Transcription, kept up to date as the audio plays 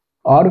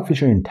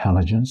Artificial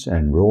intelligence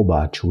and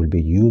robots will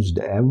be used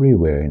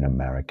everywhere in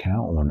America,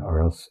 on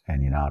Earth,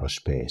 and in outer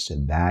space.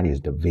 And that is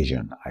the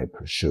vision I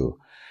pursue.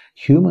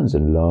 Humans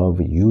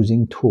love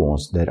using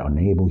tools that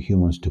enable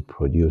humans to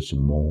produce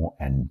more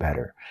and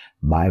better.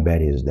 My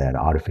bet is that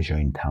artificial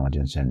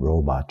intelligence and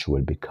robots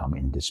will become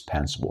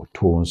indispensable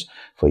tools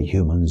for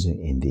humans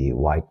in the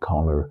white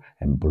collar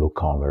and blue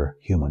collar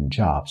human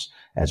jobs,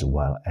 as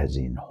well as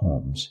in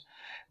homes.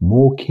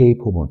 More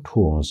capable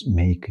tools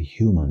make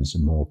humans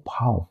more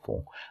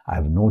powerful. I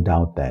have no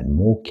doubt that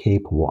more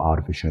capable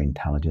artificial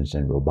intelligence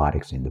and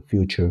robotics in the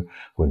future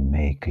will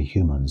make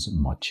humans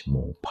much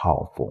more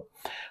powerful.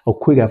 A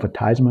quick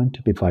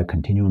advertisement before I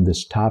continue on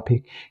this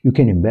topic. You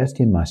can invest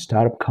in my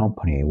startup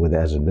company with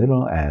as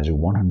little as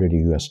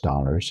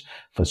 $100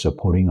 for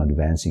supporting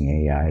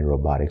advancing AI,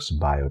 robotics,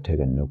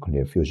 biotech, and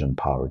nuclear fusion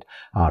powered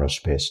outer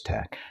space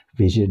tech.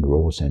 Visit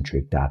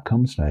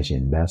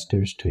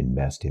robocentric.com/investors to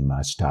invest in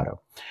my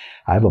startup.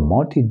 I have a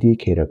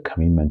multi-decade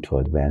commitment to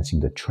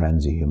advancing the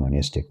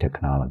transhumanistic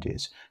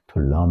technologies. To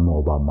learn more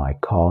about my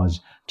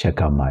cause,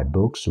 check out my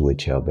books,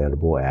 which are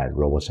available at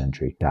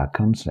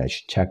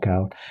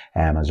robocentric.com/checkout,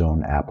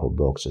 Amazon, Apple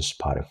Books,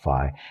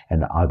 Spotify,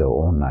 and other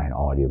online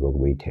audiobook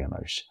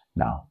retailers.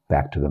 Now,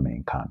 back to the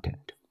main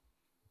content.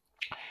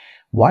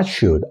 What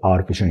should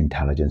artificial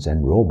intelligence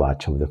and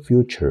robots of the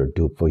future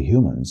do for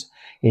humans?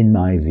 In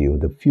my view,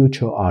 the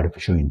future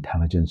artificial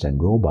intelligence and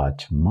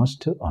robots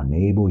must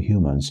enable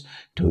humans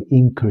to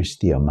increase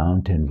the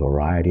amount and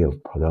variety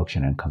of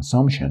production and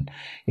consumption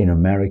in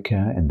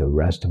America and the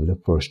rest of the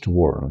first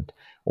world,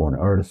 on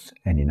Earth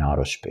and in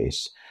outer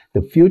space.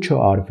 The future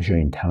artificial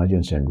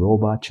intelligence and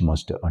robots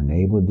must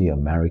enable the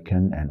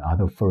American and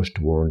other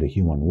first world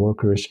human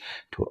workers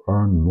to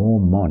earn more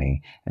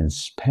money and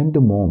spend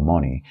more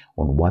money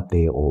on what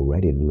they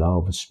already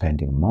love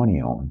spending money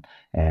on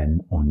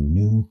and on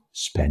new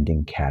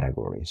spending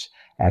categories.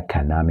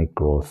 Economic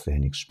growth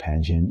and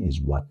expansion is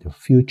what the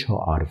future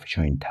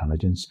artificial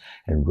intelligence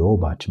and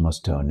robots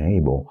must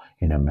enable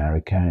in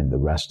America and the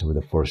rest of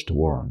the first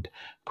world.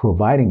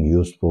 Providing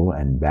useful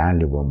and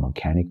valuable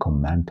mechanical,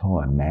 mental,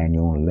 and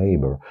manual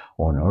labor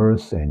on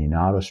Earth and in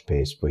outer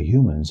space for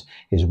humans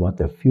is what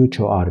the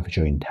future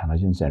artificial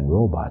intelligence and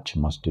robots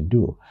must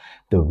do.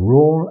 The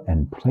role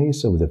and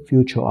place of the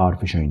future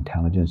artificial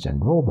intelligence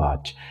and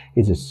robots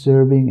is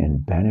serving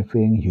and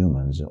benefiting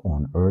humans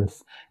on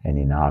Earth and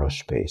in outer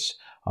space.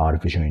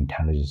 Artificial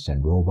intelligence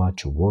and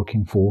robots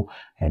working for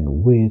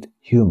and with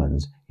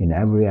humans in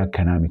every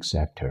economic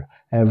sector,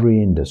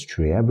 every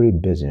industry, every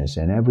business,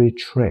 and every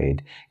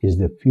trade is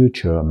the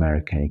future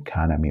American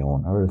economy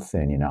on Earth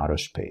and in outer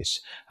space.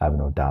 I have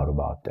no doubt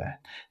about that.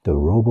 The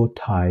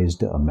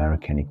robotized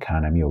American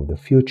economy of the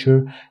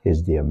future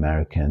is the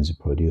Americans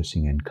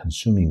producing and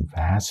consuming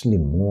vastly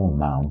more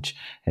amount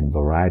and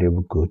variety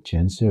of goods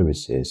and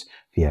services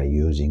via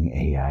using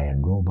AI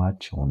and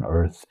robots on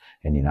Earth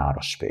and in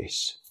outer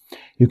space.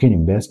 You can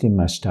invest in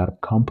my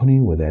startup company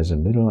with as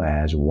little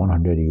as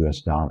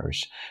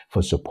 $100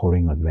 for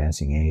supporting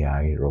advancing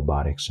AI,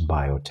 robotics,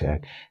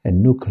 biotech,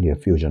 and nuclear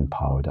fusion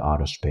powered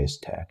outer space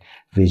tech.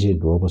 Visit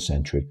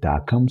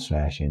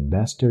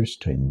robocentric.com/investors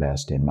to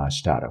invest in my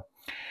startup.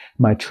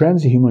 My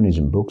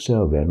transhumanism books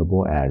are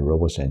available at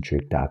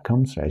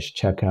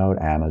robocentric.com/checkout,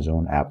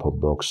 Amazon, Apple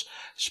Books,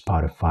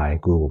 Spotify,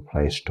 Google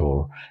Play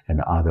Store,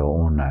 and other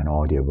online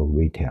audiobook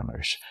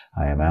retailers.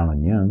 I am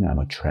Alan Young. I'm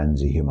a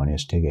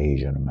transhumanistic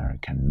Asian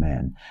American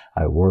man.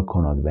 I work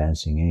on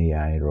advancing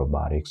AI,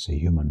 robotics,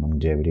 human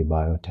longevity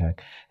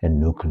biotech, and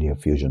nuclear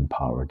fusion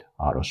powered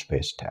outer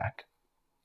space tech.